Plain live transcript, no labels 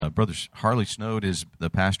Brother Harley Snowd is the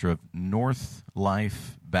pastor of North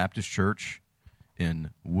Life Baptist Church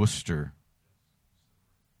in Worcester.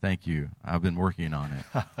 Thank you. I've been working on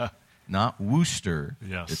it. Not Worcester.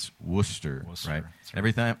 Yes. It's Worcester, right?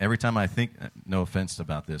 Right. Every time I think, no offense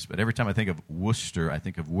about this, but every time I think of Worcester, I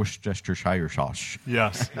think of Worcestershire sauce.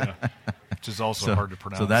 Yes, yeah. Which is also hard to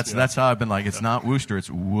pronounce. So that's how I've been like, it's not Worcester, it's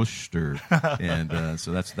Worcester. And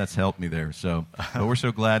so that's helped me there. So, but we're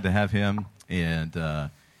so glad to have him. And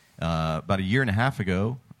about a year and a half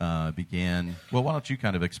ago, began, well, why don't you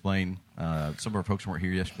kind of explain, some of our folks weren't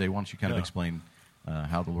here yesterday, why don't you kind of explain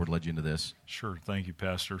how the Lord led you into this? Sure. Thank you,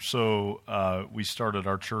 Pastor. So we started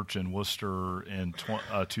our church in Worcester in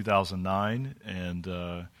 2009,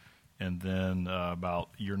 and then about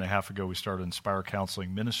a year and a half ago, we started Inspire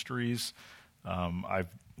Counseling Ministries.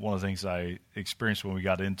 One of the things I experienced when we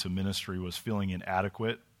got into ministry was feeling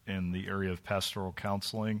inadequate in the area of pastoral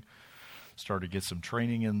counseling. Started to get some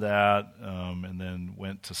training in that, and then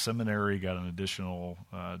went to seminary, got an additional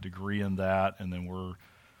degree in that, and then we're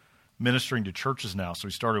ministering to churches now. So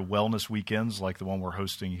we started wellness weekends like the one we're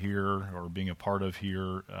hosting here or being a part of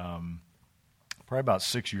here probably about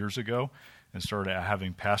 6 years ago, and started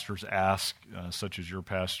having pastors ask, such as your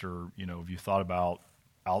pastor, have you thought about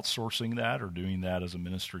outsourcing that or doing that as a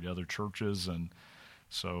ministry to other churches? And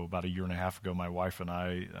so about a year and a half ago, my wife and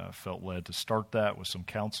I felt led to start that with some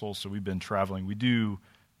counsel. So we've been traveling. We do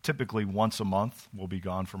typically once a month. We'll be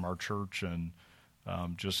gone from our church and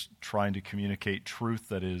just trying to communicate truth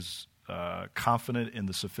that is confident in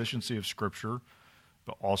the sufficiency of Scripture,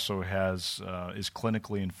 but also is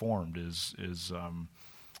clinically informed, is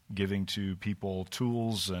giving to people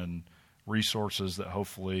tools and resources that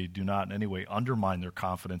hopefully do not in any way undermine their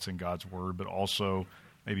confidence in God's Word, but also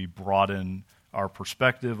maybe broaden our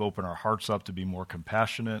perspective, open our hearts up to be more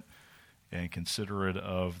compassionate and considerate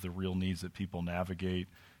of the real needs that people navigate.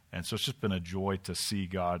 And so it's just been a joy to see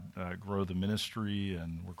God grow the ministry,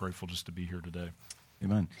 and we're grateful just to be here today.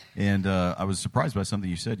 Amen. And I was surprised by something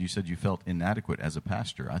you said. You said you felt inadequate as a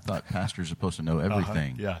pastor. I thought pastors are supposed to know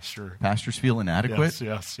everything. Yeah, sure. Pastors feel inadequate?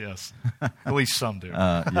 Yes. At least some do.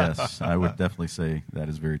 Yes, I would definitely say that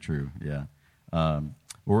is very true. Yeah.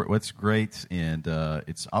 What's great, and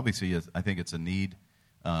it's obviously, I think it's a need.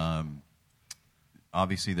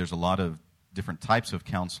 Obviously, there's a lot of different types of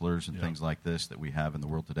counselors and things like this that we have in the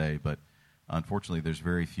world today, but unfortunately, there's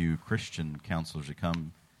very few Christian counselors that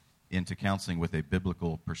come into counseling with a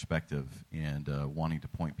biblical perspective and wanting to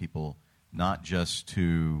point people not just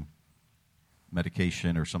to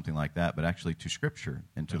medication or something like that, but actually to Scripture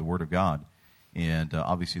and to the Word of God. And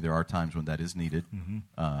obviously there are times when that is needed,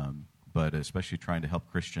 but especially trying to help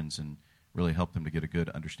Christians and really help them to get a good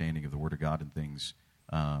understanding of the Word of God and things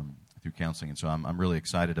through counseling. And so I'm really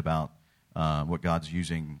excited about what God's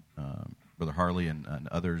using Brother Harley and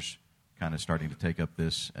others kind of starting to take up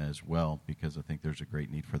this as well, because I think there's a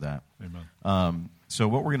great need for that. Amen. So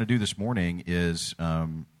what we're going to do this morning is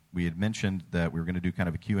we had mentioned that we were going to do kind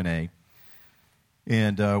of a Q&A,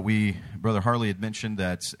 and Brother Harley had mentioned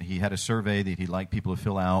that he had a survey that he'd like people to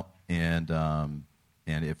fill out, and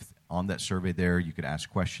if on that survey there you could ask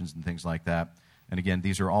questions and things like that. And again,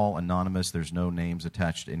 these are all anonymous. There's no names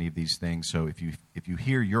attached to any of these things. So if you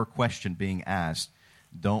hear your question being asked,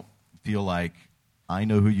 don't feel like I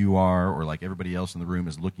know who you are, or like everybody else in the room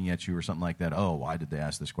is looking at you or something like that. Oh, why did they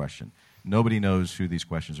ask this question? Nobody knows who these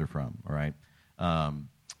questions are from, all right?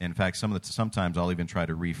 In fact, sometimes I'll even try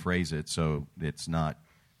to rephrase it so it's not,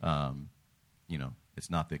 it's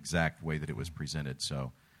not the exact way that it was presented.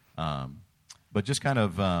 So, but just kind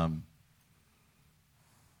of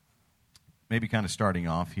maybe kind of starting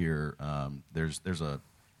off here,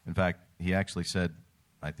 in fact, he actually said,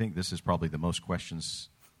 I think this is probably the most questions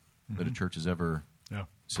that a church has ever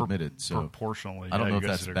submitted. So proportionally, I don't know if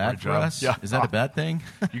that's bad for job. us. Yeah. Is that a bad thing?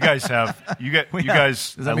 You guys have you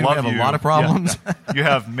guys. Does that mean we have a lot of problems? Yeah. You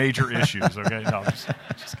have major issues. Okay, no, just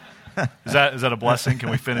is that a blessing? Can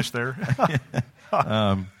we finish there?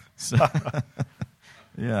 Where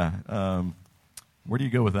do you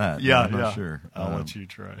go with that? Yeah, I'm not sure. I'll let you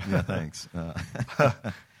try. Yeah, thanks.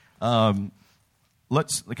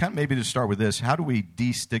 Let's kind of maybe to start with this. How do we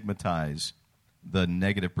destigmatize the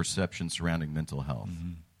negative perception surrounding mental health?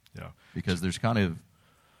 Yeah, because there's kind of,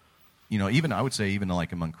 even I would say even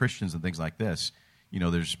like among Christians and things like this,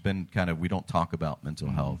 there's been kind of, we don't talk about mental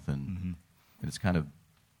health, and it's kind of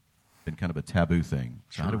been kind of a taboo thing.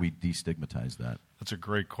 So how do we destigmatize that? That's a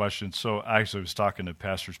great question. So I actually was talking to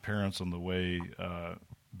pastors' parents on the way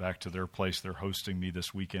back to their place. They're hosting me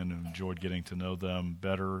this weekend and enjoyed getting to know them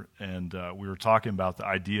better. And we were talking about the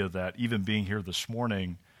idea that even being here this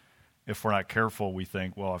morning, if we're not careful, we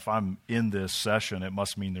think, well, if I'm in this session, it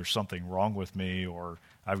must mean there's something wrong with me or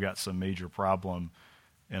I've got some major problem.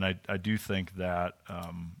 And I do think that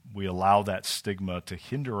we allow that stigma to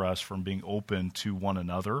hinder us from being open to one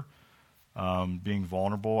another, being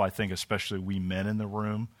vulnerable. I think especially we men in the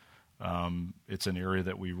room, it's an area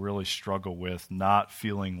that we really struggle with, not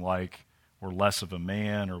feeling like we're less of a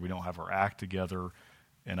man or we don't have our act together.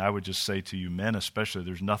 And I would just say to you men especially,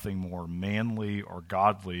 there's nothing more manly or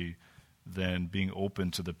godly than being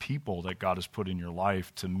open to the people that God has put in your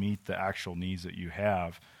life to meet the actual needs that you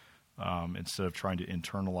have, instead of trying to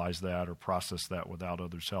internalize that or process that without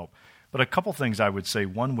others' help. But a couple things I would say.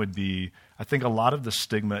 One would be, I think a lot of the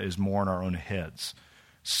stigma is more in our own heads.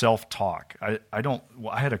 Self-talk. I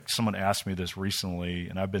had someone ask me this recently,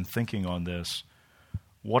 and I've been thinking on this.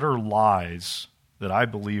 What are lies that I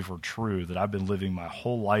believe are true, that I've been living my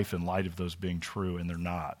whole life in light of those being true, and they're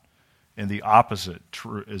not? And the opposite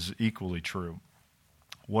is equally true.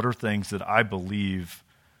 What are things that I believe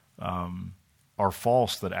are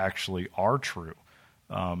false that actually are true?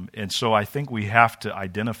 And so I think we have to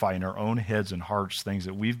identify in our own heads and hearts things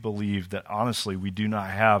that we've believed that honestly we do not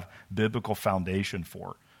have biblical foundation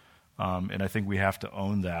for. And I think we have to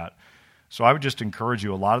own that. So I would just encourage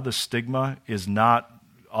you, a lot of the stigma is not,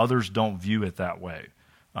 others don't view it that way.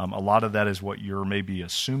 A lot of that is what you're maybe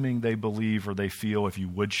assuming they believe or they feel if you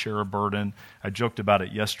would share a burden. I joked about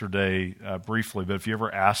it yesterday briefly, but if you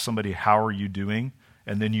ever ask somebody, how are you doing?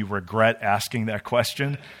 And then you regret asking that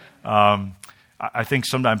question, I think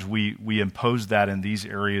sometimes we impose that in these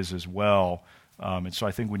areas as well. And so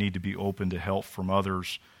I think we need to be open to help from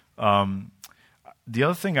others. The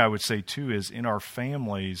other thing I would say, too, is in our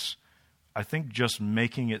families, I think just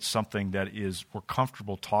making it something that we're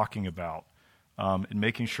comfortable talking about, and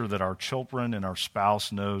making sure that our children and our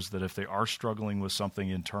spouse knows that if they are struggling with something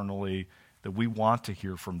internally, that we want to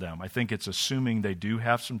hear from them. I think it's assuming they do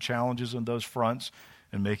have some challenges in those fronts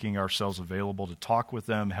and making ourselves available to talk with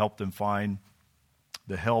them, help them find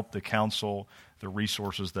the help, the counsel, the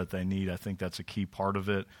resources that they need. I think that's a key part of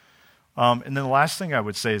it. And then the last thing I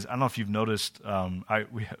would say is, I don't know if you've noticed,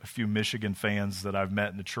 we have a few Michigan fans that I've met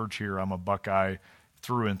in the church here. I'm a Buckeye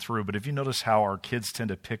through and through. But if you notice how our kids tend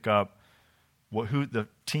to pick up who the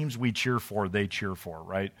teams we cheer for, they cheer for,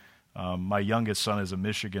 right? My youngest son is a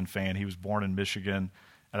Michigan fan. He was born in Michigan,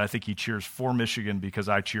 and I think he cheers for Michigan because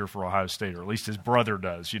I cheer for Ohio State, or at least his brother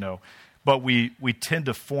does, But we tend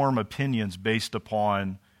to form opinions based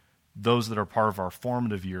upon those that are part of our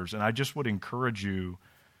formative years. And I just would encourage you,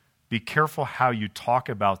 be careful how you talk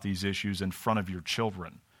about these issues in front of your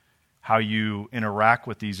children, how you interact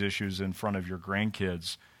with these issues in front of your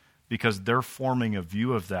grandkids, because they're forming a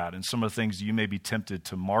view of that. And some of the things you may be tempted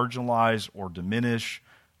to marginalize or diminish,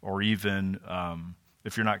 or even,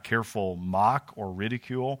 if you're not careful, mock or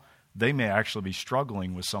ridicule, they may actually be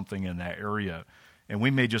struggling with something in that area. And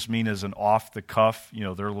we may just mean as an off-the-cuff,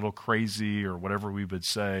 they're a little crazy or whatever we would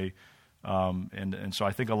say. And so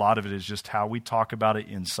I think a lot of it is just how we talk about it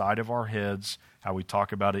inside of our heads, how we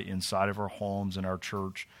talk about it inside of our homes and our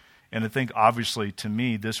church. And I think, obviously, to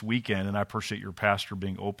me, this weekend, and I appreciate your pastor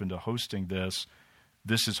being open to hosting this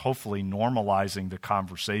is hopefully normalizing the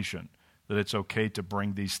conversation, that it's okay to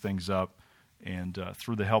bring these things up and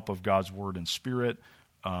through the help of God's Word and Spirit,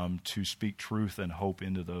 to speak truth and hope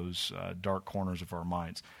into those dark corners of our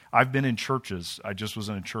minds. I've been in churches. I just was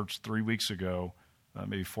in a church 3 weeks ago,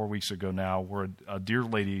 maybe 4 weeks ago now, where a dear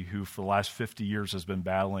lady who for the last 50 years has been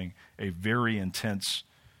battling a very intense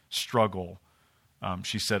struggle.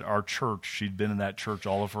 She said our church, she'd been in that church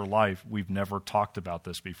all of her life, we've never talked about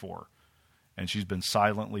this before. And she's been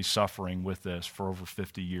silently suffering with this for over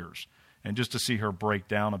 50 years. And just to see her break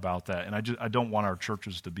down about that, and I don't want our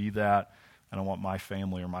churches to be that. I don't want my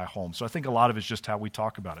family or my home. So I think a lot of it's just how we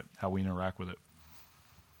talk about it, how we interact with it.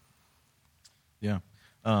 Yeah.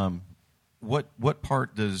 What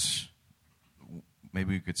part does,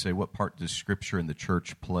 maybe we could say, what part does Scripture and the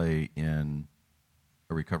church play in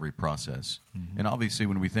a recovery process? Mm-hmm. And obviously,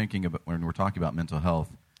 when we're talking about mental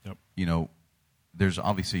health, yep. There's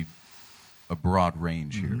obviously a broad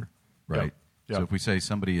range mm-hmm. here, right? Yep. Yep. So if we say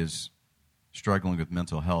somebody is struggling with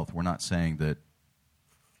mental health, we're not saying that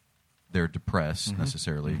they're depressed mm-hmm.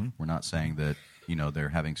 necessarily. Mm-hmm. We're not saying that, they're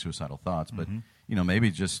having suicidal thoughts, but, mm-hmm.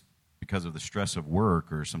 Maybe just because of the stress of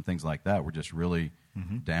work or some things like that, we're just really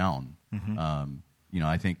mm-hmm. down. Mm-hmm.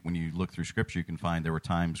 I think when you look through Scripture, you can find there were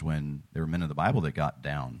times when there were men in the Bible that got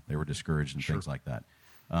down. They were discouraged and sure. things like that.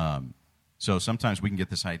 So sometimes we can get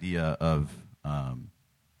this idea of,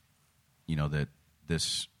 that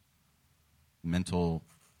this mental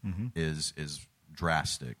mm-hmm. is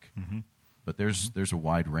drastic. Mm-hmm. But there's a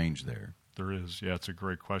wide range there. there is. Yeah, it's a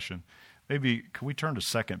great question. Maybe can we turn to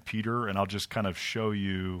 2 Peter, and I'll just kind of show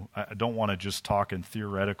you, I don't want to just talk in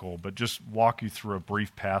theoretical, but just walk you through a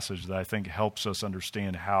brief passage that I think helps us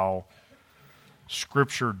understand how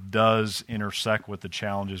Scripture does intersect with the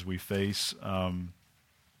challenges we face.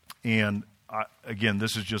 Again,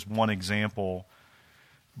 this is just one example.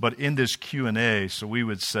 But in this Q&A, so we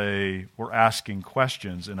would say we're asking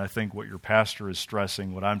questions, and I think what your pastor is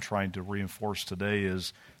stressing, what I'm trying to reinforce today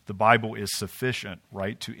is the Bible is sufficient,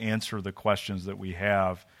 right, to answer the questions that we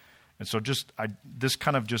have. And so this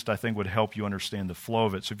kind of I think would help you understand the flow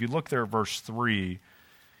of it. So if you look there at verse 3,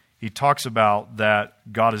 he talks about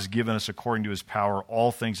that God has given us according to his power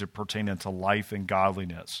all things that pertain unto life and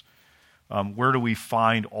godliness. Where do we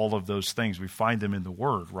find all of those things? We find them in the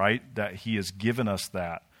Word, right? That he has given us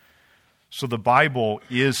that. So the Bible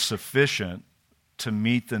is sufficient to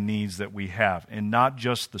meet the needs that we have, and not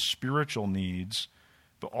just the spiritual needs,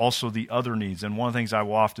 but also the other needs. And one of the things I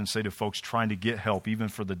will often say to folks trying to get help, even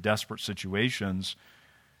for the desperate situations,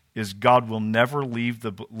 is God will never lead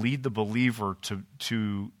the believer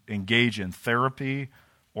to engage in therapy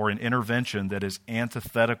or an intervention that is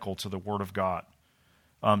antithetical to the Word of God.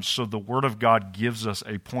 So the Word of God gives us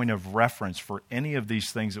a point of reference for any of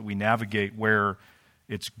these things that we navigate where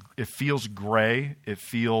it feels gray, it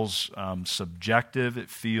feels subjective,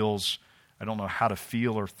 it feels, I don't know how to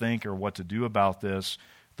feel or think or what to do about this.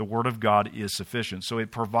 The Word of God is sufficient. So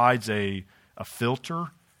it provides a filter.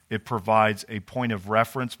 It provides a point of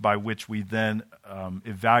reference by which we then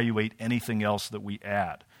evaluate anything else that we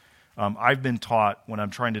add. I've been taught when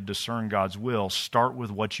I'm trying to discern God's will, start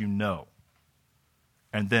with what you know.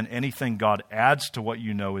 And then anything God adds to what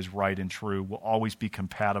you know is right and true will always be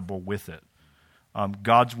compatible with it.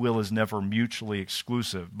 God's will is never mutually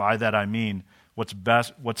exclusive. By that I mean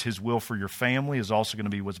what's his will for your family is also going to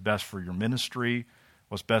be what's best for your ministry.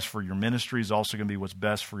 What's best for your ministry is also going to be what's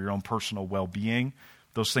best for your own personal well-being.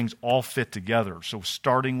 Those things all fit together. So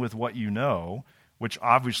starting with what you know, which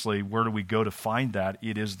obviously, where do we go to find that?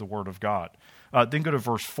 It is the Word of God. Then go to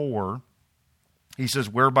verse 4. He says,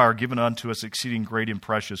 whereby are given unto us exceeding great and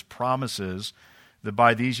precious promises, that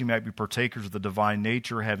by these you might be partakers of the divine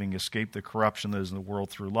nature, having escaped the corruption that is in the world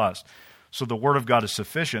through lust. So the Word of God is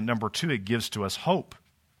sufficient. Number 2, it gives to us hope.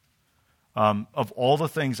 Of all the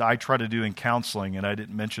things I try to do in counseling, and I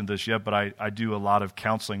didn't mention this yet, but I do a lot of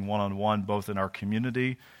counseling one-on-one, both in our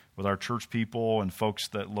community, with our church people and folks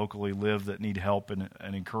that locally live that need help and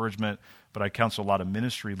encouragement. But I counsel a lot of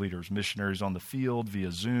ministry leaders, missionaries on the field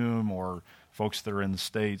via Zoom, or folks that are in the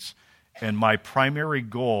States. And my primary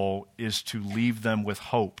goal is to leave them with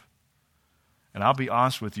hope. And I'll be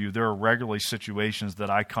honest with you, there are regularly situations that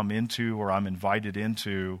I come into or I'm invited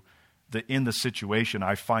into that in the situation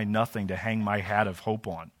I find nothing to hang my hat of hope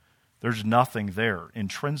on. There's nothing there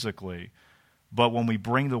intrinsically. But when we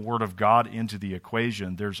bring the Word of God into the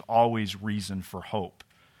equation, there's always reason for hope.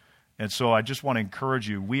 And so I just want to encourage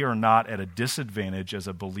you, we are not at a disadvantage as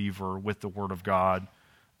a believer with the Word of God.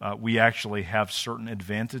 We actually have certain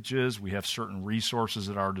advantages. We have certain resources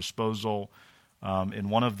at our disposal. And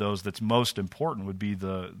one of those that's most important would be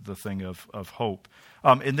the thing of hope.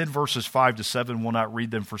 And then verses 5 to 7, we'll not read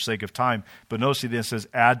them for sake of time. But notice it says,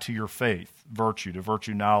 add to your faith virtue, to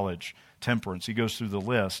virtue knowledge, temperance. He goes through the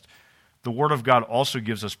list. The Word of God also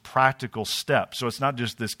gives us practical steps. So it's not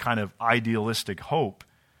just this kind of idealistic hope.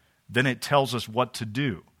 Then it tells us what to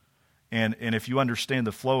do. And if you understand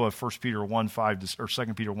the flow of 1 Peter 1:5 or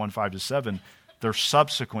 2 Peter 1:5 to 7, there's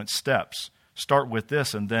subsequent steps. Start with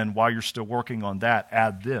this, and then while you're still working on that,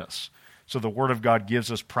 add this. So the Word of God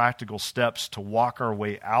gives us practical steps to walk our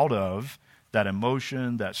way out of that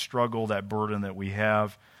emotion, that struggle, that burden that we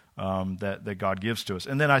have that God gives to us.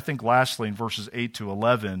 And then I think lastly, in verses 8 to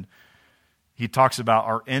 11, he talks about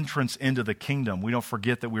our entrance into the kingdom. We don't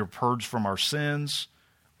forget that we were purged from our sins.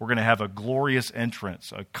 We're going to have a glorious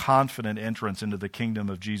entrance, a confident entrance into the kingdom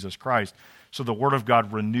of Jesus Christ. So the Word of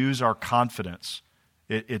God renews our confidence.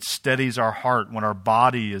 It steadies our heart when our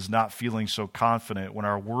body is not feeling so confident, when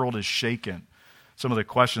our world is shaken. Some of the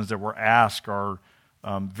questions that were asked are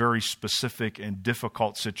very specific and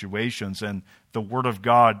difficult situations, and the Word of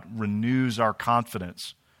God renews our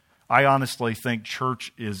confidence. I honestly think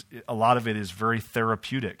church a lot of it is very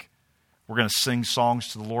therapeutic. We're going to sing songs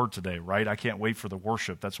to the Lord today, right? I can't wait for the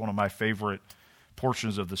worship. That's one of my favorite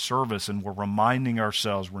portions of the service, and we're reminding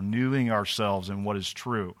ourselves, renewing ourselves in what is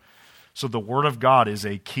true. So the Word of God is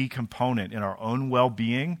a key component in our own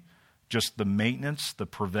well-being, just the maintenance, the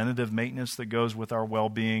preventative maintenance that goes with our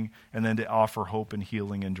well-being, and then to offer hope and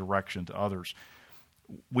healing and direction to others.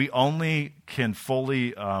 We only can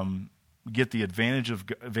fully get the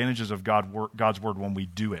advantages of God's Word when we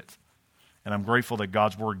do it. And I'm grateful that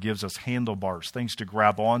God's Word gives us handlebars, things to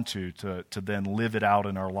grab onto to then live it out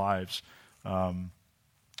in our lives.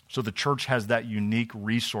 So the church has that unique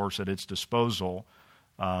resource at its disposal.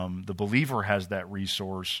 The believer has that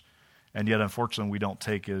resource, and yet, unfortunately, we don't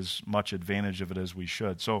take as much advantage of it as we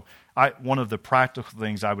should. So one of the practical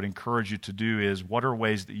things I would encourage you to do is, what are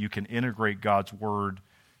ways that you can integrate God's Word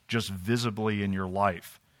just visibly in your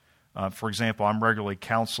life? For example, I'm regularly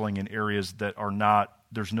counseling in areas that are not,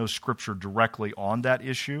 there's no Scripture directly on that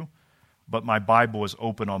issue, but my Bible is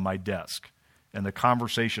open on my desk. And the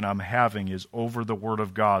conversation I'm having is over the Word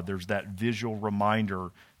of God. There's that visual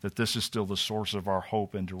reminder that this is still the source of our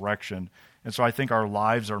hope and direction. And so I think our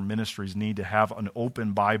lives, our ministries need to have an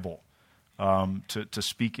open Bible to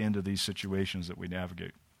speak into these situations that we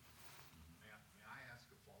navigate. May I ask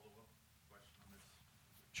a follow-up question on this?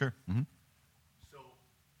 Sure. Mm-hmm. So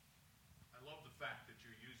I love the fact that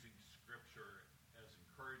you're using Scripture as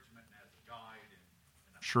encouragement and as a guide.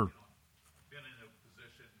 And Sure. I've been in a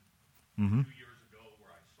position Mm-hmm. 2 years ago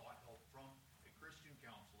where I sought help from a Christian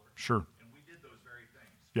counselor. Sure. And we did those very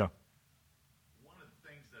things. Yeah. One of the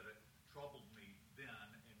things that troubled me then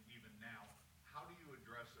and even now, how do you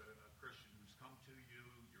address a Christian who's come to you,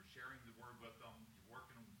 you're sharing the Word with them, you're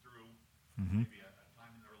working them through maybe a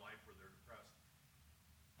time in their life where they're depressed,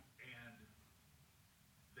 and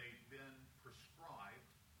they've been prescribed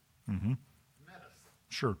medicine,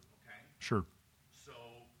 Sure. okay? Sure. So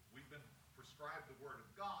we've been prescribed the Word of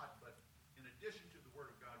God, but in addition to the Word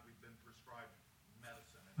of God, we've been prescribed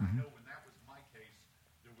medicine. And I know when that was my case,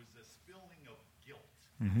 there was this feeling of guilt.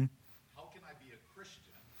 How can I be a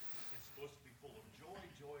Christian? It's supposed to be full of joy,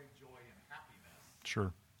 and happiness.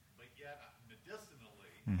 Sure. But yet,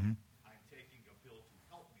 medicinally, I'm taking a pill to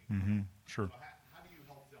help me. Sure. So how do you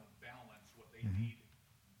help them balance what they need,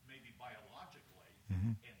 maybe biologically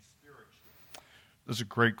and spiritually? That's a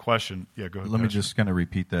great question. Yeah, go ahead. Let me Pastor. just kind of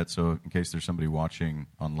repeat that, so in case there's somebody watching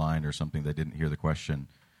online or something that didn't hear the question.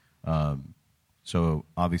 So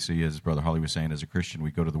obviously, as Brother Holly was saying, as a Christian,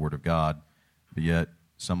 we go to the Word of God, but yet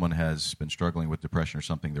someone has been struggling with depression or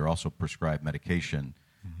something, they're also prescribed medication.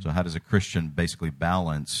 So how does a Christian basically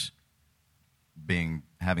balance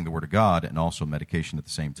having the Word of God and also medication at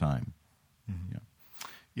the same time? Yeah.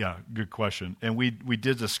 Yeah, good question. And we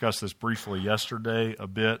did discuss this briefly yesterday a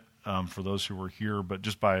bit for those who were here, but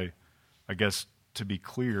just I guess, to be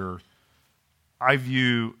clear, I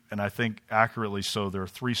view, and I think accurately so, there are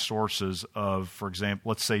three sources of, for example,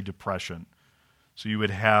 let's say depression. So you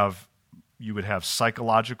would have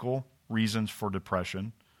psychological reasons for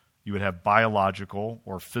depression. You would have biological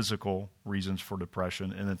or physical reasons for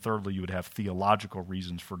depression. And then thirdly, you would have theological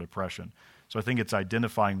reasons for depression. So I think it's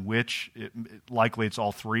identifying likely it's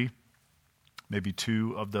all three, maybe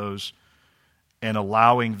two of those, and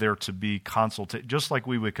allowing there to be consultation. Just like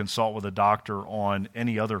we would consult with a doctor on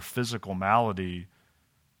any other physical malady,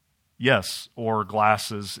 yes, or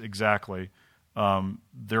glasses, exactly.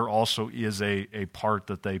 There also is a part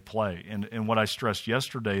that they play. And what I stressed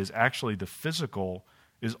yesterday is actually the physical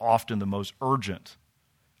is often the most urgent.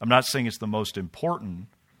 I'm not saying it's the most important,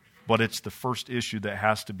 but it's the first issue that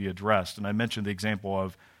has to be addressed. And I mentioned the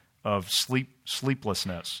example of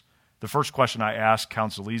sleeplessness. The first question I ask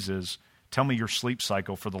counselees is, tell me your sleep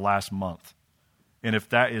cycle for the last month. And if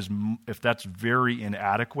that's very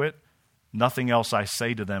inadequate, nothing else I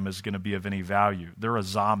say to them is going to be of any value. They're a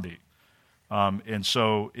zombie. And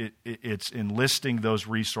so it's enlisting those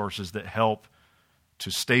resources that help to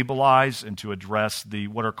stabilize and to address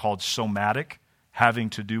what are called somatic, having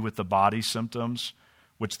to do with the body symptoms,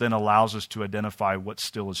 which then allows us to identify what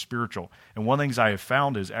still is spiritual. And one of the things I have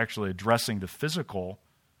found is actually addressing the physical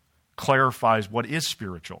clarifies what is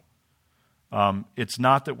spiritual. It's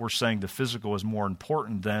not that we're saying the physical is more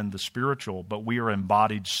important than the spiritual, but we are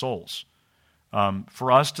embodied souls.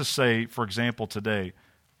 For us to say, for example, today,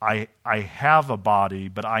 I have a body,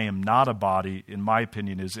 but I am not a body, in my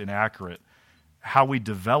opinion, is inaccurate. How we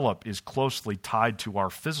develop is closely tied to our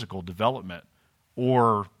physical development,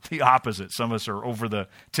 or the opposite. Some of us are over the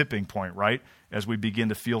tipping point, right? As we begin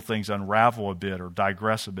to feel things unravel a bit or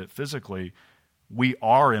digress a bit physically, we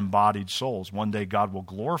are embodied souls. One day God will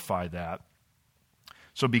glorify that.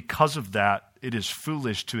 So because of that, it is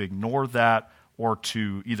foolish to ignore that or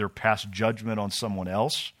to either pass judgment on someone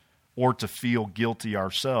else or to feel guilty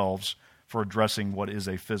ourselves for addressing what is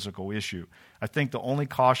a physical issue. I think the only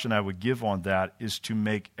caution I would give on that is to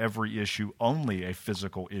make every issue only a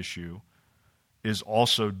physical issue is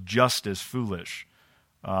also just as foolish.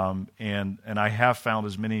 And I have found,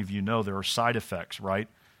 as many of you know, there are side effects, right?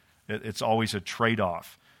 It's always a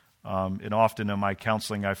trade-off. And often in my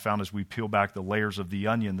counseling, I've found as we peel back the layers of the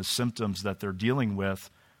onion, the symptoms that they're dealing with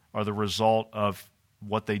are the result of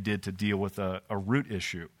what they did to deal with a root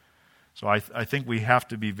issue. So I think we have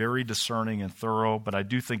to be very discerning and thorough, but I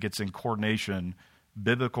do think it's in coordination,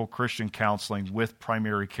 biblical Christian counseling with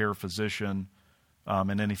primary care physician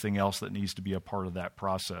and anything else that needs to be a part of that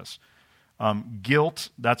process. Guilt,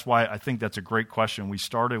 that's why I think that's a great question we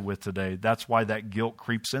started with today. That's why that guilt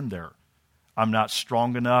creeps in there. I'm not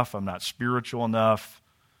strong enough. I'm not spiritual enough.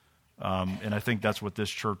 And I think that's what this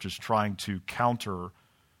church is trying to counter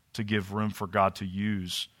to give room for God to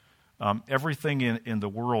use. Everything in the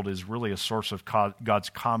world is really a source of God's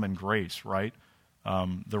common grace, right?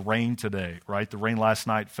 The rain today, right? The rain last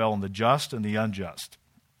night fell on the just and the unjust.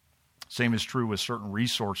 Same is true with certain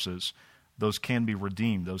resources. Those can be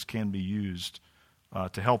redeemed. Those can be used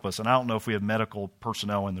to help us. And I don't know if we have medical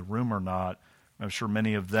personnel in the room or not. I'm sure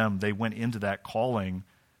many of them, they went into that calling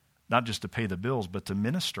not just to pay the bills, but to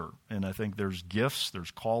minister. And I think there's gifts, there's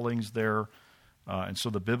callings there. And so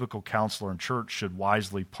the biblical counselor and church should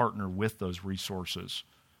wisely partner with those resources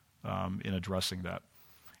in addressing that.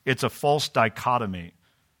 It's a false dichotomy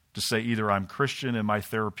to say either I'm Christian in my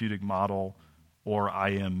therapeutic model or I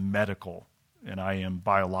am medical and I am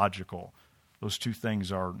biological. Those two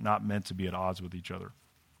things are not meant to be at odds with each other.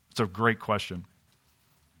 It's a great question.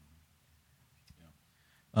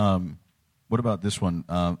 What about this one?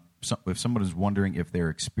 If someone is wondering if they're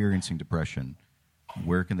experiencing depression,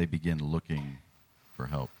 where can they begin looking for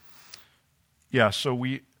help? Yeah, so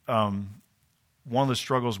one of the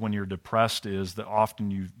struggles when you're depressed is that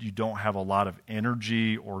often you don't have a lot of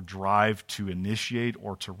energy or drive to initiate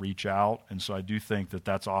or to reach out. And so I do think that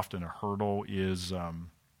that's often a hurdle is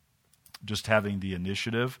just having the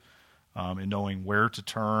initiative and knowing where to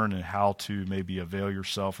turn and how to maybe avail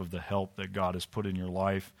yourself of the help that God has put in your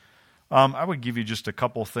life. I would give you just a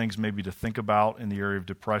couple of things maybe to think about in the area of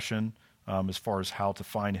depression as far as how to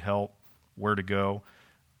find help, where to go.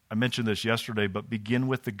 I mentioned this yesterday, but begin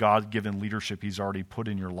with the God-given leadership He's already put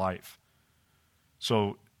in your life.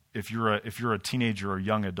 So if you're a teenager or a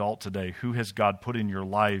young adult today, who has God put in your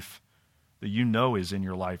life that you know is in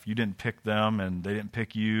your life? You didn't pick them and they didn't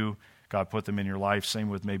pick you. God put them in your life. Same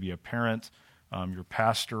with maybe a parent, your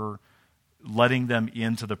pastor, letting them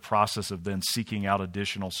into the process of then seeking out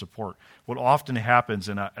additional support. What often happens,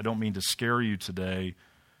 and I don't mean to scare you today,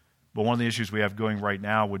 but one of the issues we have going right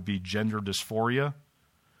now would be gender dysphoria.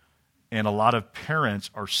 And a lot of parents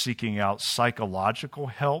are seeking out psychological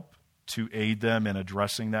help to aid them in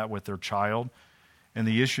addressing that with their child. And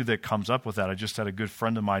the issue that comes up with that, I just had a good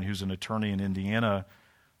friend of mine who's an attorney in Indiana,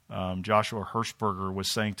 Joshua Hirschberger,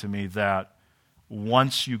 was saying to me that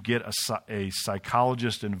once you get a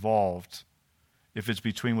psychologist involved, if it's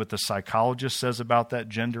between what the psychologist says about that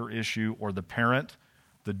gender issue or the parent,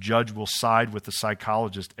 the judge will side with the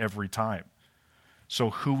psychologist every time. So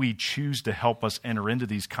who we choose to help us enter into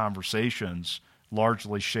these conversations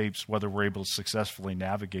largely shapes whether we're able to successfully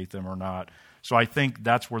navigate them or not. So I think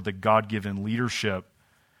that's where the God-given leadership,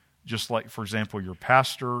 just like, for example, your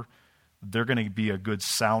pastor, they're going to be a good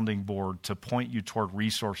sounding board to point you toward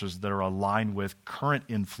resources that are aligned with current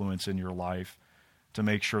influence in your life to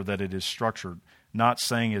make sure that it is structured. Not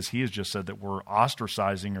saying, as he has just said, that we're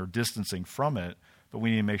ostracizing or distancing from it, but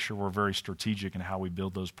we need to make sure we're very strategic in how we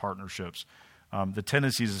build those partnerships. The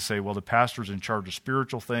tendency is to say, well, the pastor's in charge of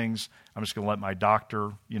spiritual things. I'm just going to let my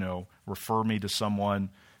doctor, refer me to someone.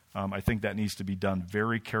 I think that needs to be done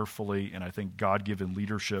very carefully, and I think God-given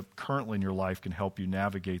leadership currently in your life can help you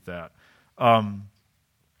navigate that. And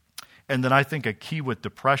then I think a key with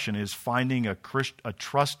depression is finding a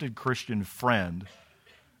trusted Christian friend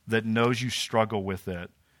that knows you struggle with it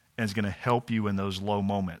and is going to help you in those low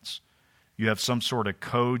moments. You have some sort of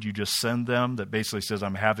code you just send them that basically says,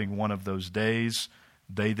 I'm having one of those days.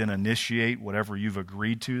 They then initiate whatever you've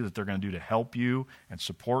agreed to that they're going to do to help you and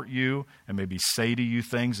support you and maybe say to you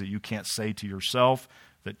things that you can't say to yourself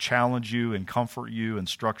that challenge you and comfort you and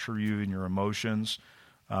structure you in your emotions.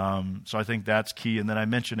 So I think that's key. And then I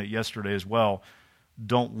mentioned it yesterday as well.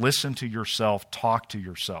 Don't listen to yourself, talk to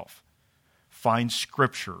yourself. Find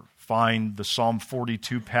Scripture. Find the Psalm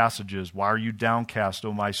 42 passages. Why are you downcast,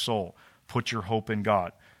 O my soul? Put your hope in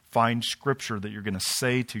God. Find Scripture that you're going to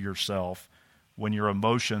say to yourself when your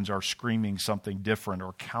emotions are screaming something different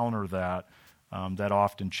or counter that. That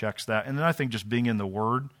often checks that. And then I think just being in the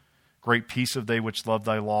Word, great peace of they which love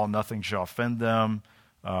thy law, nothing shall offend them.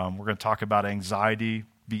 We're going to talk about anxiety.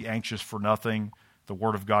 Be anxious for nothing. The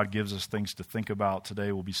Word of God gives us things to think about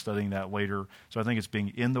today. We'll be studying that later. So I think it's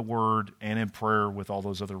being in the Word and in prayer with all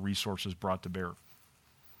those other resources brought to bear.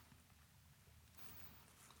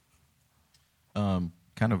 Kind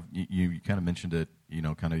kind of you kind of mentioned it,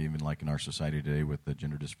 kind of even like in our society today with the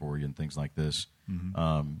gender dysphoria and things like this.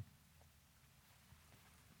 Mm-hmm.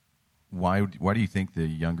 Why do you think the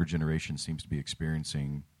younger generation seems to be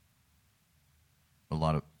experiencing a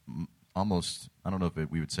lot of almost, I don't know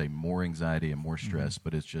if we would say more anxiety and more stress,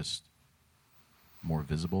 but it's just more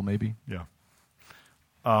visible maybe? Yeah.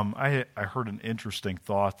 I heard an interesting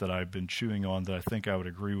thought that I've been chewing on that I think I would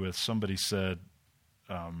agree with. Somebody said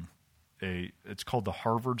it's called the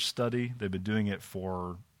Harvard study. They've been doing it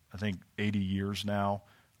for, I think, 80 years now,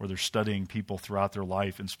 where they're studying people throughout their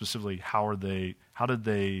life, and specifically how did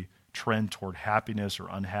they trend toward happiness or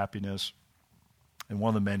unhappiness. And one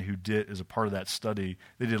of the men who is a part of that study,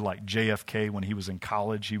 they did like JFK when he was in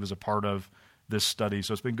college. He was a part of this study.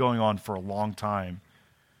 So it's been going on for a long time.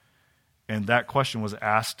 And that question was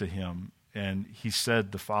asked to him, and he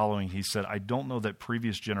said the following. He said, I don't know that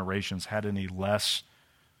previous generations had any less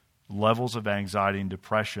levels of anxiety and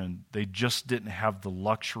depression. They just didn't have the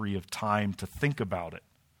luxury of time to think about it.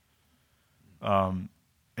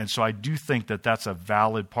 And so I do think that that's a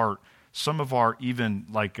valid part. Some of our even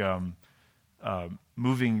like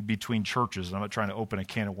moving between churches, and I'm not trying to open a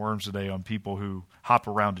can of worms today on people who hop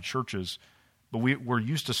around to churches, but we're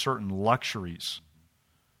used to certain luxuries.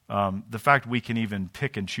 The fact we can even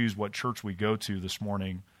pick and choose what church we go to this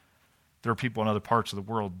morning, there are people in other parts of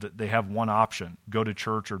the world that they have one option: go to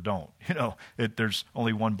church or don't. There's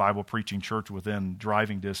only one Bible preaching church within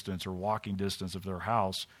driving distance or walking distance of their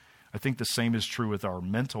house. I think the same is true with our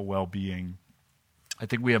mental well-being. I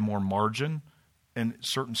think we have more margin in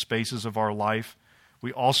certain spaces of our life.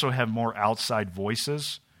 We also have more outside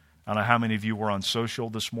voices. I don't know how many of you were on social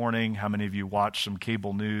this morning, how many of you watched some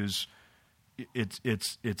cable news. It's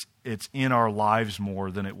in our lives more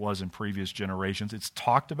than it was in previous generations. It's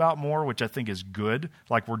talked about more, which I think is good,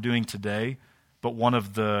 like we're doing today. But one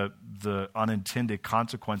of the unintended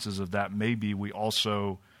consequences of that may be we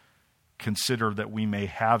also consider that we may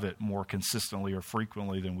have it more consistently or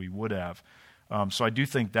frequently than we would have. So I do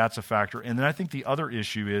think that's a factor. And then I think the other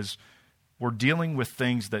issue is we're dealing with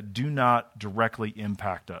things that do not directly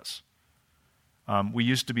impact us. We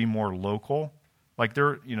used to be more local. Like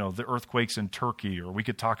the earthquakes in Turkey, or we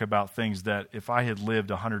could talk about things that if I had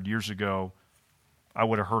lived 100 years ago, I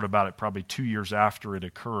would have heard about it probably 2 years after it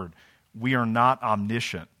occurred. We are not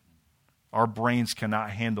omniscient. Our brains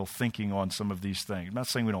cannot handle thinking on some of these things. I'm not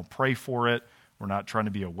saying we don't pray for it. We're not trying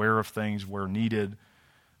to be aware of things where needed.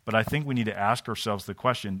 But I think we need to ask ourselves the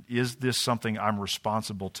question, is this something I'm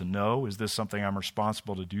responsible to know? Is this something I'm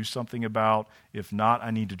responsible to do something about? If not,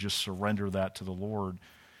 I need to just surrender that to the Lord.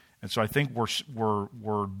 And so I think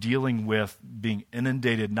we're dealing with being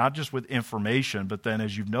inundated not just with information, but then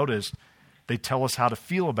as you've noticed, they tell us how to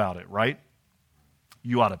feel about it, right?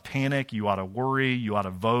 You ought to panic, you ought to worry, you ought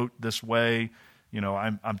to vote this way.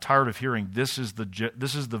 I'm tired of hearing this is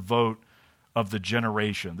the vote of the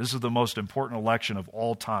generation. This is the most important election of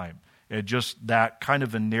all time. And just that kind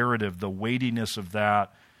of a narrative, the weightiness of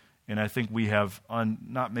that. And I think we have,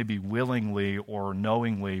 not maybe willingly or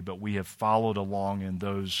knowingly, but we have followed along in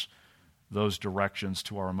those directions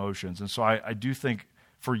to our emotions. And so I do think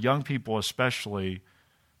for young people especially,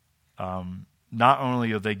 not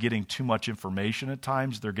only are they getting too much information at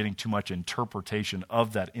times, they're getting too much interpretation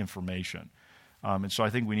of that information. And so I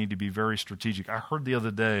think we need to be very strategic. I heard the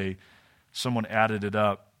other day, someone added it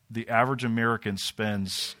up, the average American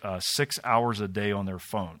spends 6 hours a day on their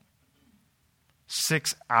phone.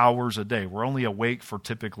 6 hours a day. We're only awake for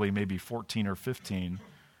typically maybe 14 or 15.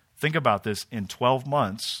 Think about this. In 12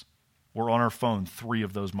 months, we're on our phone 3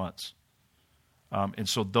 of those months. And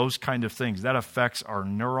so those kind of things, that affects our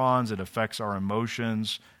neurons. It affects our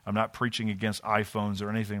emotions. I'm not preaching against iPhones or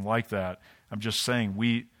anything like that. I'm just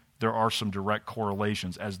saying there are some direct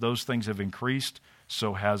correlations. As those things have increased,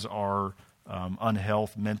 so has our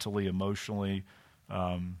unhealth mentally, emotionally,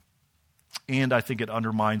 and I think it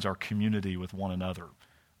undermines our community with one another.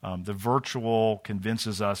 The virtual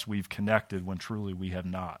convinces us we've connected when truly we have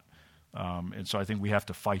not. And so I think we have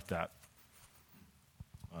to fight that.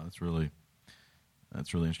 Wow, that's really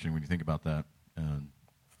interesting when you think about that,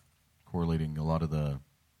 correlating a lot of the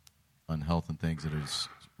unhealth and things that is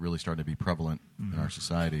really starting to be prevalent in our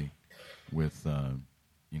society with,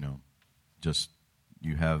 just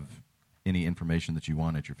you have any information that you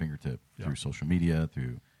want at your fingertip through social media,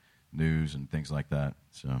 through news and things like that.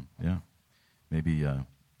 So, yeah, maybe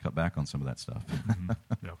cut back on some of that stuff.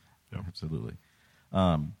 Yeah. Absolutely.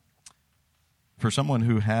 For someone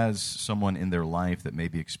who has someone in their life that may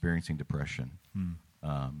be experiencing depression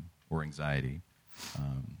or anxiety,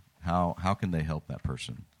 how can they help that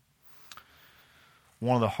person?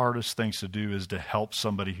 One of the hardest things to do is to help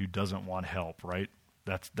somebody who doesn't want help, right?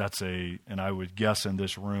 and I would guess in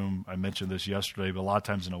this room, I mentioned this yesterday, but a lot of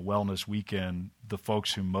times in a wellness weekend, the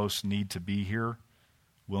folks who most need to be here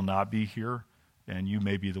will not be here, and you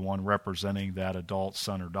may be the one representing that adult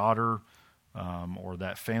son or daughter, or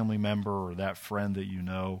that family member or that friend that you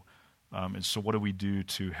know. And so what do we do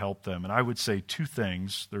to help them? And I would say two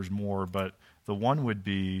things. There's more, but the one would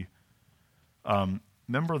be,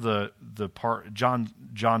 remember the part, John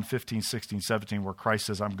 15, 16, 17, where Christ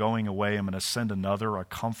says, I'm going away, I'm going to send another, a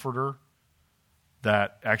comforter,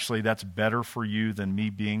 that actually that's better for you than me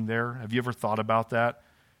being there. Have you ever thought about that?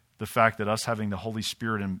 The fact that us having the Holy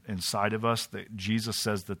Spirit inside of us, that Jesus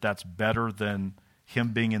says that that's better than him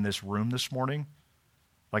being in this room this morning.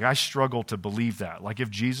 Like, I struggle to believe that. Like,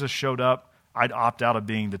 if Jesus showed up, I'd opt out of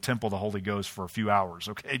being the temple of the Holy Ghost for a few hours,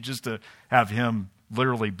 okay, just to have him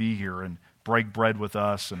literally be here and break bread with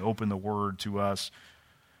us and open the Word to us.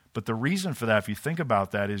 But the reason for that, if you think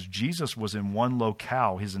about that, is Jesus was in one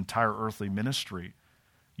locale his entire earthly ministry.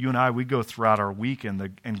 You and I, we go throughout our week,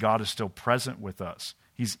 and God is still present with us.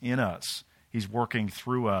 He's in us. He's working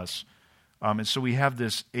through us. And so we have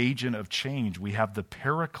this agent of change. We have the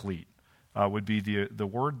paraclete, would be the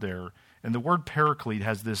word there. And the word paraclete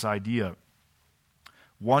has this idea,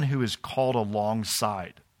 one who is called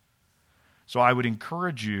alongside. So I would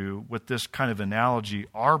encourage you with this kind of analogy,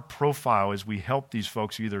 our profile as we help these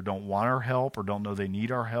folks who either don't want our help or don't know they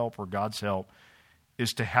need our help or God's help,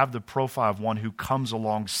 is to have the profile of one who comes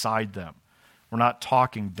alongside them. We're not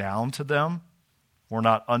talking down to them. We're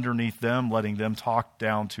not underneath them, letting them talk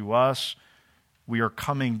down to us. We are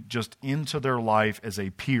coming just into their life as a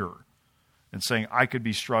peer and saying, I could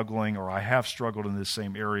be struggling, or I have struggled in this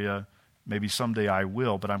same area. Maybe someday I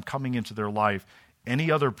will, but I'm coming into their life.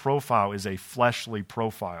 Any other profile is a fleshly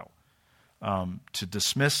profile. To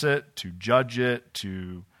dismiss it, to judge it,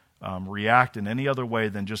 to react in any other way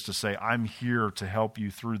than just to say, I'm here to help you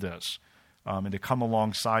through this. And to come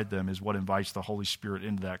alongside them is what invites the Holy Spirit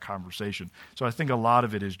into that conversation. So I think a lot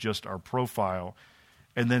of it is just our profile.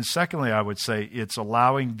 And then secondly, I would say it's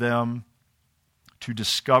allowing them to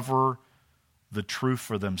discover the truth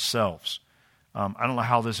for themselves. I don't know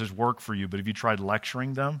how this has worked for you, but have you tried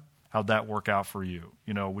lecturing them? How'd that work out for you?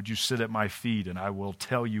 You know, would you sit at my feet and I will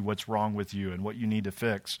tell you what's wrong with you and what you need to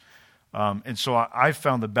fix? And so I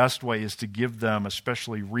found the best way is to give them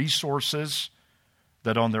especially resources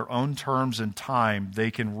that on their own terms and time they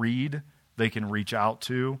can read, they can reach out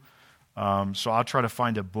to. So I'll try to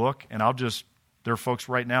find a book, and there are folks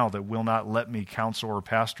right now that will not let me counsel or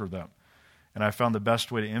pastor them. And I found the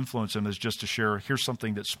best way to influence them is just to share, here's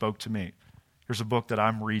something that spoke to me. Here's a book that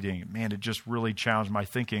I'm reading. Man, it just really challenged my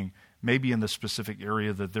thinking, maybe in the specific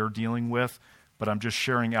area that they're dealing with, but I'm just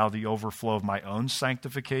sharing out the overflow of my own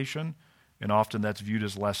sanctification, and often that's viewed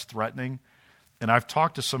as less threatening. And I've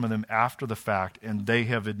talked to some of them after the fact, and they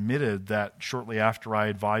have admitted that shortly after I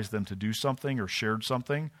advised them to do something or shared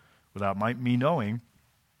something, without me knowing,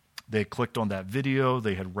 they clicked on that video,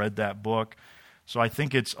 they had read that book. So I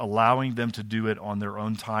think it's allowing them to do it on their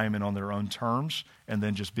own time and on their own terms, and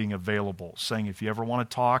then just being available, saying, if you ever want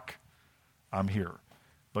to talk, I'm here.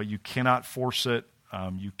 But you cannot force it.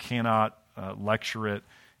 You cannot lecture it.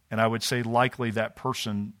 And I would say likely that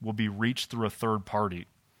person will be reached through a third party.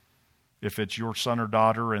 If it's your son or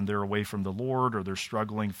daughter and they're away from the Lord or they're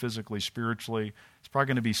struggling physically, spiritually, it's probably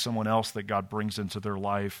going to be someone else that God brings into their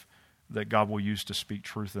life that God will use to speak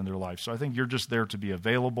truth in their life. So I think you're just there to be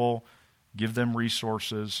available, give them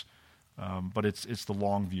resources, but it's the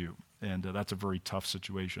long view, and that's a very tough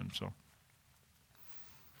situation. So,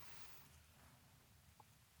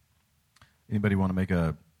 anybody want to make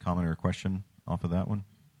a comment or a question off of that one?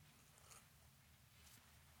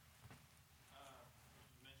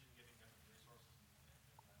 You mentioned giving them resources and that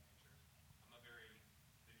nature. I'm a very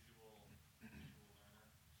visual learner,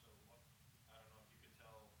 so I don't know if you could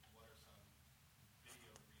tell what are some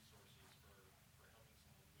video resources for helping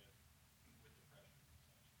someone with depression.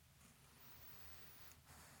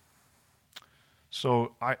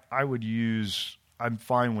 So I would use, I'm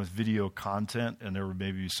fine with video content, and there would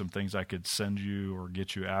maybe some things I could send you or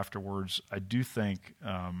get you afterwards. I do think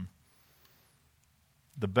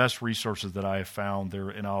the best resources that I have found there,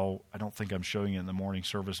 and I don't think I'm showing it in the morning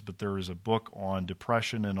service, but there is a book on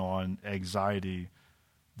depression and on anxiety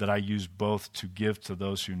that I use both to give to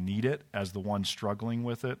those who need it as the one struggling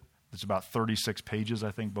with it. It's about 36 pages,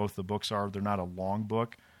 I think both the books are. They're not a long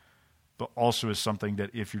book, but also is something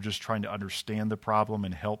that if you're just trying to understand the problem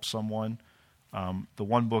and help someone. The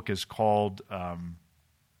one book is called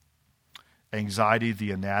Anxiety,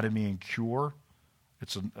 the Anatomy and Cure.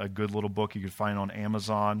 It's a good little book you can find on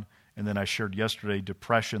Amazon. And then I shared yesterday,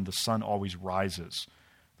 Depression, The Sun Always Rises.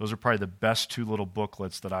 Those are probably the best 2 little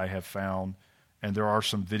booklets that I have found, and there are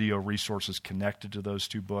some video resources connected to those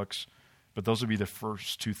 2 books, but those would be the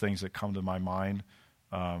first 2 things that come to my mind.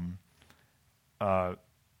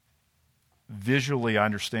 Visually, I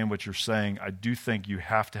understand what you're saying. I do think you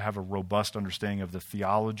have to have a robust understanding of the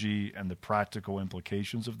theology and the practical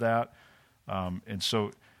implications of that. And so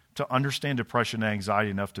to understand depression and anxiety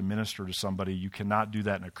enough to minister to somebody, you cannot do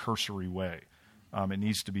that in a cursory way. It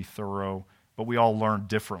needs to be thorough, but we all learn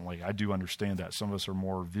differently. I do understand that. Some of us are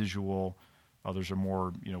more visual. Others are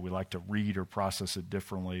more, we like to read or process it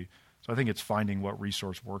differently. So I think it's finding what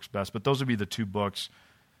resource works best. But those would be the 2 books.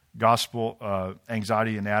 Gospel,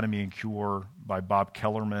 Anxiety, Anatomy, and Cure by Bob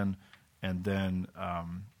Kellerman, and then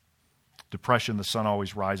Depression, The Sun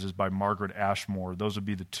Always Rises by Margaret Ashmore. Those would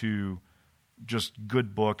be the 2 just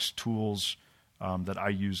good books, tools that I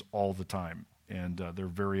use all the time, and they're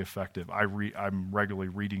very effective. I'm regularly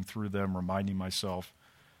reading through them, reminding myself.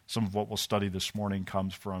 Some of what we'll study this morning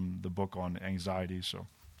comes from the book on anxiety, so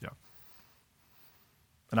yeah.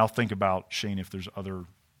 And I'll think about, Shane, if there's other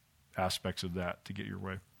aspects of that to get your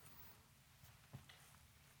way.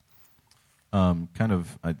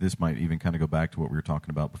 This might even kind of go back to what we were talking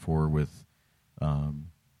about before with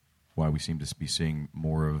why we seem to be seeing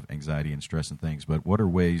more of anxiety and stress and things. But what are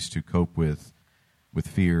ways to cope with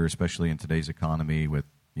fear, especially in today's economy, with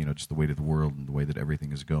just the weight of the world and the way that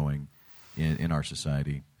everything is going in our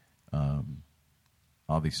society?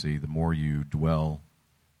 Obviously, the more you dwell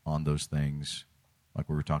on those things, like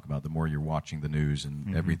we were talking about, the more you're watching the news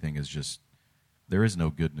and everything is just, there is no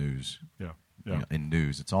good news. Yeah. In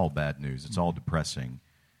news. It's all bad news. It's all depressing.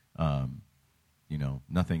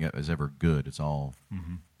 Nothing is ever good. It's all,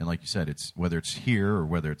 and like you said, it's whether it's here or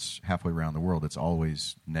whether it's halfway around the world, it's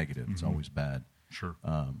always negative. It's always bad. Sure.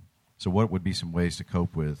 So what would be some ways to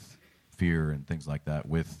cope with fear and things like that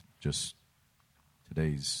with just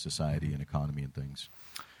today's society and economy and things?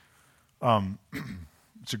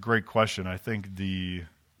 It's a great question. I think the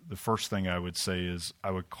first thing I would say is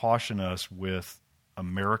I would caution us with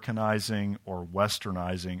Americanizing or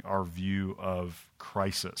Westernizing our view of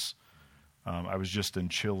crisis. I was just in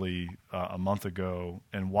Chile a month ago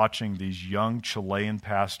and watching these young Chilean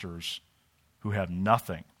pastors who have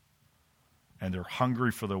nothing, and they're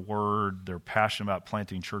hungry for the word. They're passionate about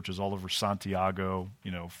planting churches all over Santiago,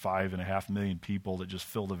 5.5 million people that just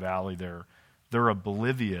fill the valley there. They're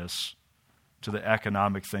oblivious to the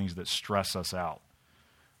economic things that stress us out.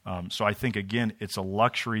 So I think, again, it's a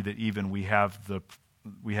luxury that even we have the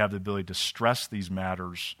ability to stress these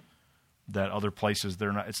matters that other places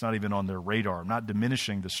it's not even on their radar. I'm not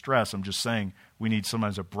diminishing the stress. I'm just saying we need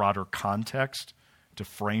sometimes a broader context to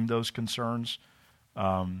frame those concerns.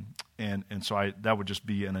 And so that would just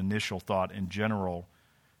be an initial thought. In general,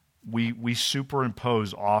 we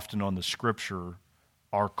superimpose often on the Scripture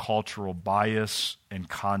our cultural bias and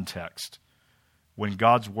context, when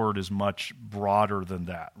God's word is much broader than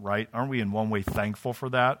that, right? Aren't we in one way thankful for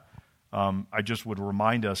that? I just would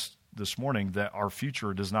remind us this morning that our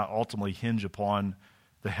future does not ultimately hinge upon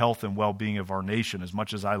the health and well-being of our nation. As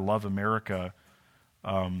much as I love America,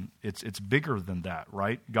 it's bigger than that,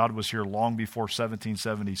 right? God was here long before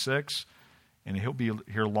 1776, and he'll be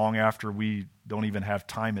here long after we don't even have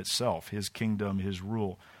time itself, his kingdom, his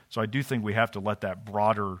rule. So I do think we have to let that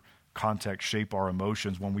broader context shape our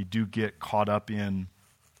emotions when we do get caught up in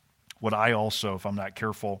what I also, if I'm not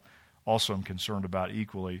careful, also am concerned about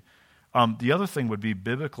equally. The other thing would be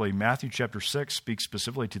biblically, Matthew chapter 6 speaks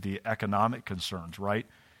specifically to the economic concerns, right?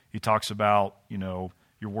 He talks about, you're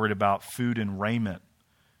worried about food and raiment.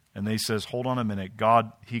 And then he says, hold on a minute,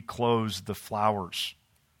 God, he clothes the flowers.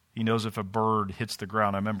 He knows if a bird hits the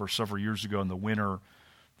ground. I remember several years ago in the winter,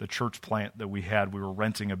 the church plant that we had, we were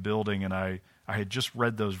renting a building, and I had just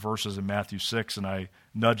read those verses in Matthew 6, and I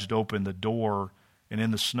nudged open the door, and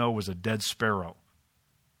in the snow was a dead sparrow.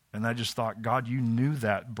 And I just thought, God, you knew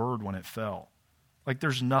that bird when it fell. Like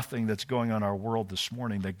there's nothing that's going on in our world this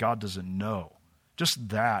morning that God doesn't know. Just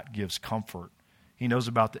that gives comfort. He knows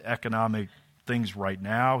about the economic things right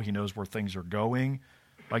now. He knows where things are going.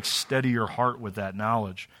 Like steady your heart with that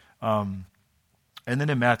knowledge. And then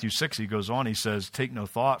in Matthew 6, he goes on, he says, take no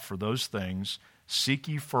thought for those things. Seek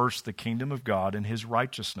ye first the kingdom of God and his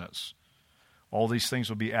righteousness. All these things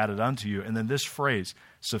will be added unto you. And then this phrase,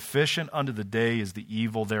 sufficient unto the day is the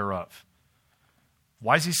evil thereof.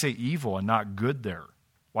 Why does he say evil and not good there?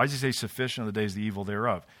 Why does he say sufficient unto the day is the evil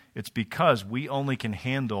thereof? It's because we only can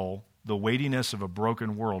handle the weightiness of a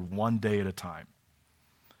broken world one day at a time.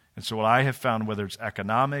 And so what I have found, whether it's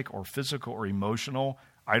economic or physical or emotional,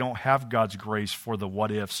 I don't have God's grace for the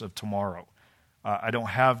what-ifs of tomorrow. I don't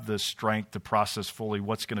have the strength to process fully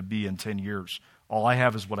what's going to be in 10 years. All I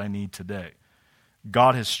have is what I need today.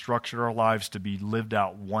 God has structured our lives to be lived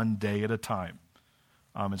out one day at a time.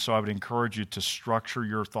 And so I would encourage you to structure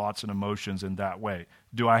your thoughts and emotions in that way.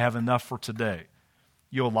 Do I have enough for today?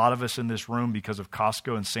 A lot of us in this room, because of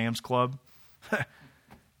Costco and Sam's Club,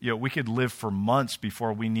 we could live for months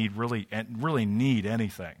before we really need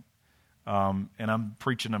anything. And I'm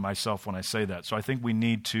preaching to myself when I say that. So I think we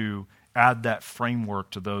need to add that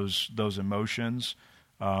framework to those emotions.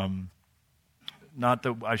 Not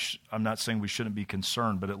that I'm not saying we shouldn't be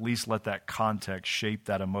concerned, but at least let that context shape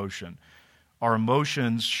that emotion. Our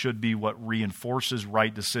emotions should be what reinforces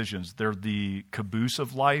right decisions. They're the caboose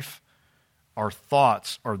of life. Our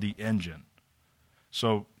thoughts are the engine.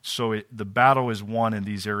 So the battle is won in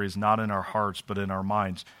these areas, not in our hearts, but in our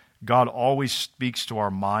minds. God always speaks to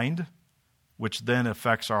our mind, which then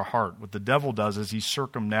affects our heart. What the devil does is he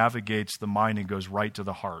circumnavigates the mind and goes right to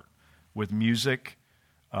the heart with music,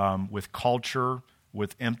 with culture,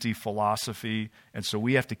 with empty philosophy. And so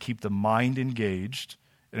we have to keep the mind engaged,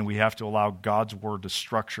 and we have to allow God's word to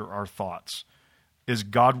structure our thoughts. Is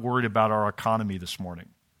God worried about our economy this morning?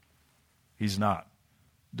 He's not.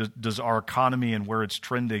 Does our economy and where it's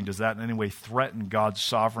trending, does that in any way threaten God's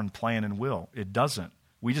sovereign plan and will? It doesn't.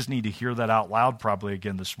 We just need to hear that out loud probably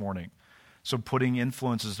again this morning. So putting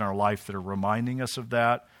influences in our life that are reminding us of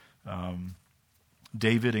that.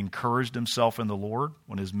 David encouraged himself in the Lord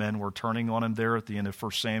when his men were turning on him there at the end of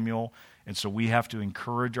 1 Samuel. And so we have to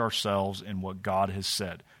encourage ourselves in what God has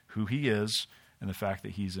said, who he is, and the fact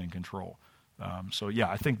that he's in control.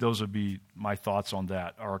 I think those would be my thoughts on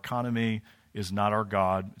that. Our economy is not our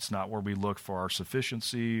God. It's not where we look for our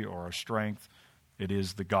sufficiency or our strength. It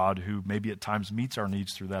is the God who maybe at times meets our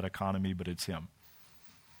needs through that economy, but it's him.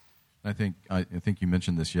 I think you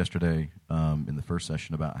mentioned this yesterday in the first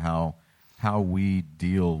session about how we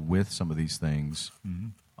deal with some of these things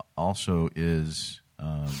also is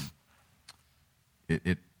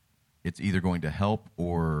it's either going to help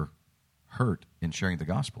or hurt in sharing the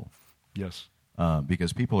gospel. Yes.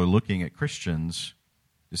 Because people are looking at Christians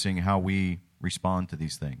to seeing how we respond to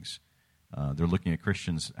these things. They're looking at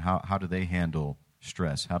Christians, how do they handle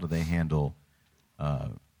stress? How do they handle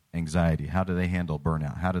anxiety? How do they handle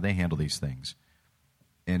burnout? How do they handle these things?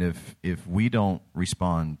 And if we don't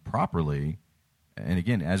respond properly, and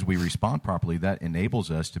again, as we respond properly, that enables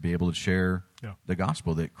us to be able to share the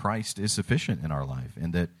gospel that Christ is sufficient in our life,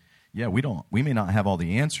 and that we may not have all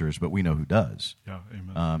the answers, but we know who does. Yeah,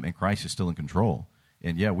 amen. And Christ is still in control.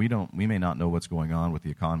 And we may not know what's going on with the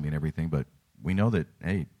economy and everything, but we know that,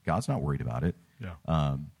 hey, God's not worried about it.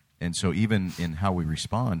 Yeah. And so even in how we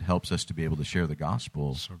respond helps us to be able to share the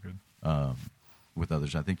gospel. So good. With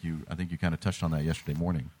others. I think you kind of touched on that yesterday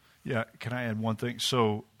morning. Yeah. Can I add one thing?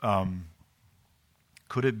 So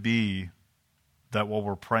could it be that what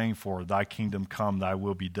we're praying for, thy kingdom come, thy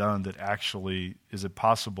will be done, that actually, is it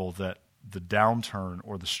possible that the downturn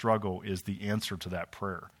or the struggle is the answer to that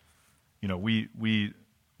prayer?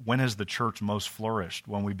 When has the church most flourished?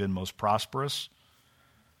 When we've been most prosperous?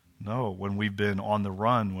 No, when we've been on the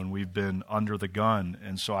run, when we've been under the gun.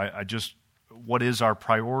 And so what is our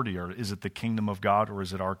priority? Or is it the kingdom of God, or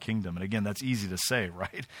is it our kingdom? And again, that's easy to say,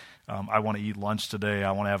 right? I want to eat lunch today.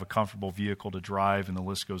 I want to have a comfortable vehicle to drive, and the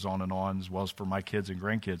list goes on, as well as for my kids and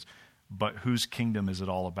grandkids. But whose kingdom is it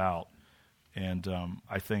all about? And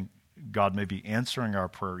I think God may be answering our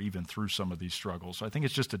prayer even through some of these struggles. So I think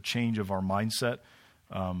it's just a change of our mindset.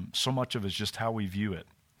 So much of it is just how we view it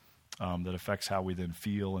that affects how we then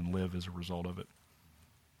feel and live as a result of it.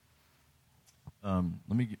 Let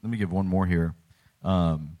me give one more here.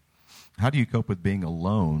 How do you cope with being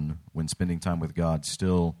alone when spending time with God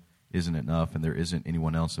still isn't enough, and there isn't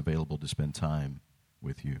anyone else available to spend time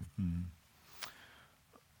with you?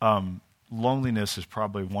 Loneliness is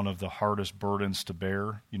probably one of the hardest burdens to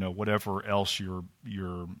bear. Whatever else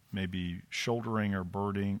you're maybe shouldering or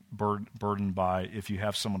burdened by, if you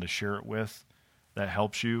have someone to share it with, that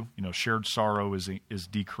helps you. Shared sorrow is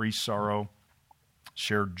decreased sorrow.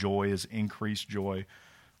 Shared joy is increased joy.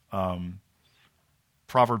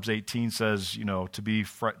 Proverbs 18 says,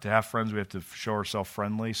 to have friends, we have to show ourselves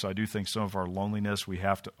friendly. So I do think some of our loneliness, we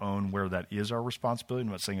have to own where that is our responsibility.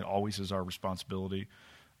 I'm not saying it always is our responsibility.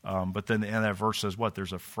 But then the end of that verse says what?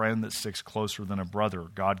 There's a friend that sticks closer than a brother.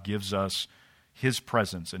 God gives us his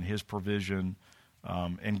presence and his provision.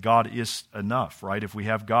 And God is enough, right? If we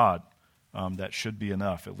have God, that should be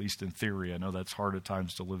enough, at least in theory. I know that's hard at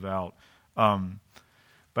times to live out.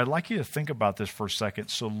 But I'd like you to think about this for a second.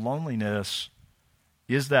 So loneliness,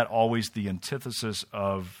 is that always the antithesis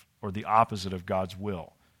of, or the opposite of God's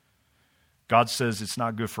will? God says it's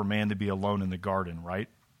not good for man to be alone in the garden, right?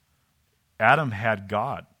 Adam had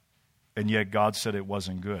God, and yet God said it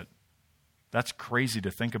wasn't good. That's crazy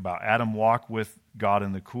to think about. Adam walked with God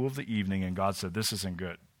in the cool of the evening, and God said, this isn't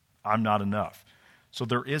good. I'm not enough. So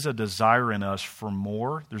there is a desire in us for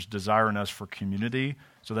more. There's desire in us for community.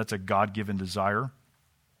 So that's a God-given desire.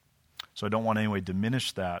 So I don't want to in any way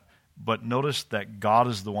diminish that. But notice that God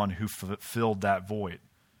is the one who filled that void.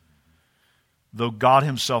 Though God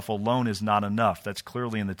himself alone is not enough, that's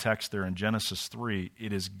clearly in the text there in Genesis 3,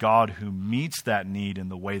 it is God who meets that need in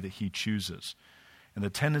the way that he chooses. And the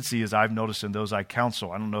tendency is, I've noticed in those I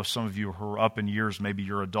counsel, I don't know if some of you who are up in years, maybe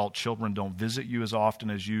your adult children don't visit you as often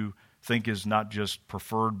as you think is not just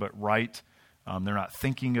preferred but right. They're not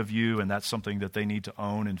thinking of you, and that's something that they need to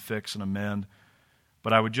own and fix and amend.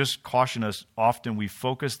 But I would just caution us, often we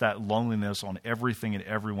focus that loneliness on everything and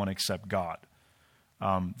everyone except God.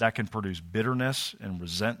 That can produce bitterness and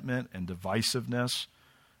resentment and divisiveness.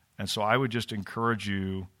 And so I would just encourage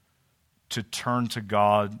you to turn to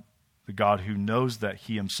God, the God who knows that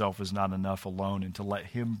he himself is not enough alone, and to let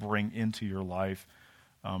him bring into your life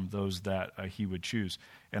those that he would choose.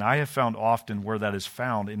 And I have found often where that is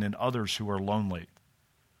found in others who are lonely.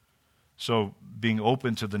 So being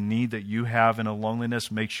open to the need that you have in a loneliness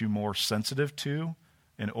makes you more sensitive to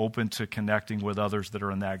and open to connecting with others that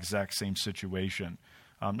are in that exact same situation.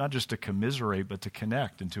 Not just to commiserate, but to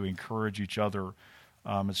connect and to encourage each other.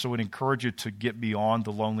 And so I would encourage you to get beyond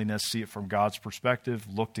the loneliness, see it from God's perspective,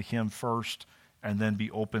 look to him first, and then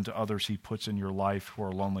be open to others he puts in your life who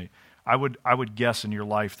are lonely. I would guess in your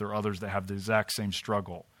life there are others that have the exact same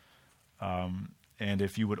struggle. And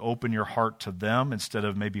if you would open your heart to them instead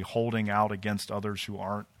of maybe holding out against others who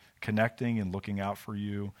aren't connecting and looking out for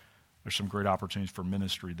you, there's some great opportunities for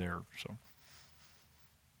ministry there. So,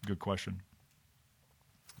 good question.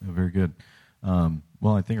 Very good.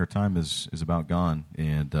 Well, I think our time is about gone,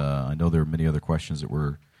 and I know there are many other questions that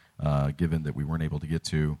were given that we weren't able to get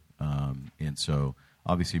to, and so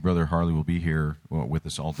obviously Brother Harley will be here with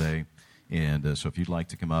us all day, and so if you'd like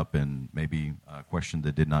to come up and maybe a question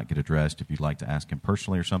that did not get addressed, if you'd like to ask him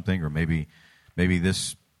personally or something, or maybe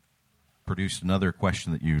this produced another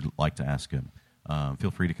question that you'd like to ask him, feel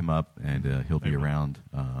free to come up, and he'll be around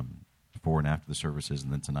before and after the services,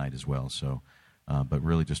 and then tonight as well. So. But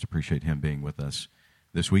really just appreciate him being with us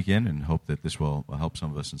this weekend, and hope that this will help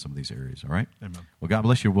some of us in some of these areas. All right? Amen. Well, God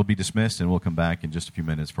bless you. We'll be dismissed, and we'll come back in just a few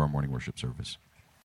minutes for our morning worship service.